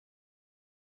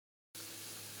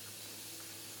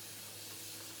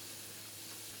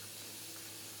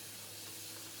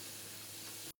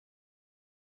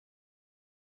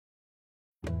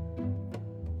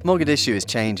Mogadishu is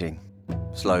changing,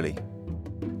 slowly.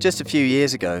 Just a few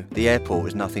years ago, the airport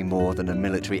was nothing more than a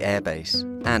military airbase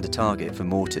and a target for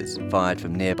mortars fired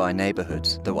from nearby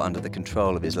neighbourhoods that were under the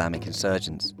control of Islamic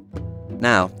insurgents.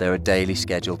 Now, there are daily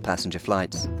scheduled passenger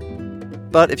flights.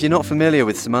 But if you're not familiar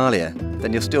with Somalia,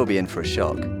 then you'll still be in for a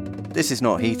shock. This is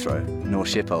not Heathrow, nor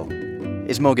Schiphol.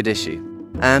 It's Mogadishu.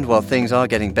 And while things are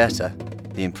getting better,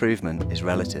 the improvement is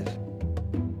relative.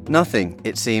 Nothing,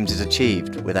 it seems, is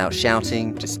achieved without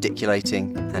shouting,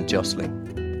 gesticulating, and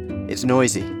jostling. It's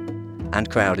noisy, and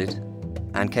crowded,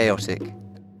 and chaotic.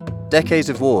 Decades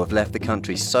of war have left the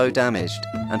country so damaged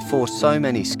and forced so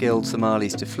many skilled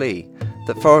Somalis to flee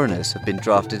that foreigners have been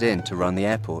drafted in to run the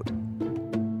airport.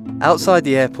 Outside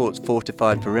the airport's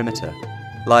fortified perimeter,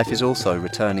 life is also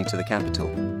returning to the capital.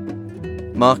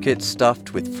 Markets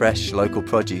stuffed with fresh local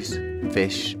produce,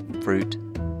 fish, fruit,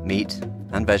 meat,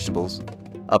 and vegetables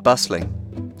are bustling.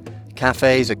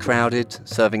 Cafes are crowded,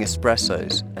 serving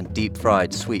espressos and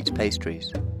deep-fried sweet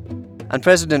pastries. And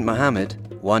President Mohammed,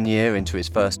 1 year into his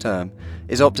first term,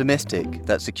 is optimistic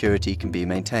that security can be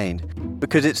maintained,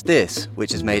 because it's this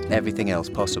which has made everything else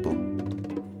possible.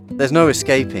 There's no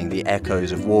escaping the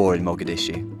echoes of war in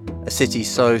Mogadishu, a city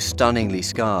so stunningly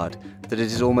scarred that it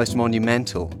is almost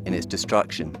monumental in its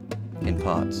destruction, in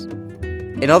parts.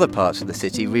 In other parts of the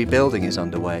city, rebuilding is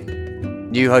underway.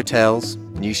 New hotels,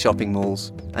 new shopping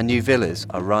malls, and new villas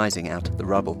are rising out of the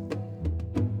rubble.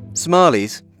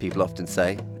 Somalis, people often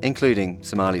say, including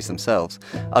Somalis themselves,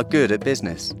 are good at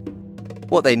business.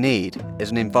 What they need is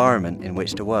an environment in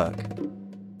which to work.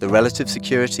 The relative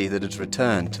security that has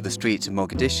returned to the streets of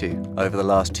Mogadishu over the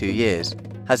last 2 years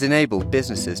has enabled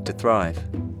businesses to thrive.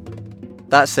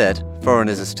 That said,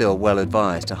 foreigners are still well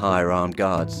advised to hire armed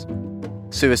guards.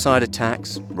 Suicide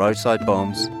attacks, roadside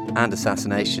bombs, and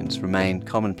assassinations remain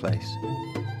commonplace.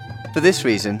 For this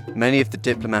reason, many of the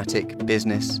diplomatic,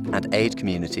 business, and aid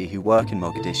community who work in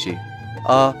Mogadishu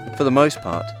are, for the most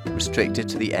part, restricted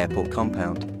to the airport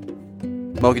compound.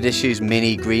 Mogadishu's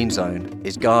mini green zone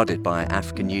is guarded by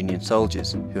African Union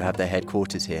soldiers who have their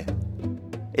headquarters here.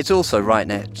 It's also right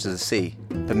next to the sea,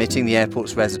 permitting the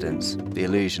airport's residents the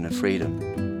illusion of freedom.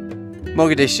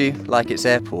 Mogadishu, like its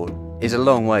airport, is a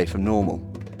long way from normal,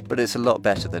 but it's a lot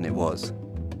better than it was.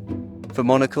 For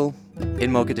Monocle,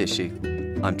 in Mogadishu,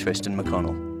 I'm Tristan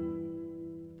McConnell.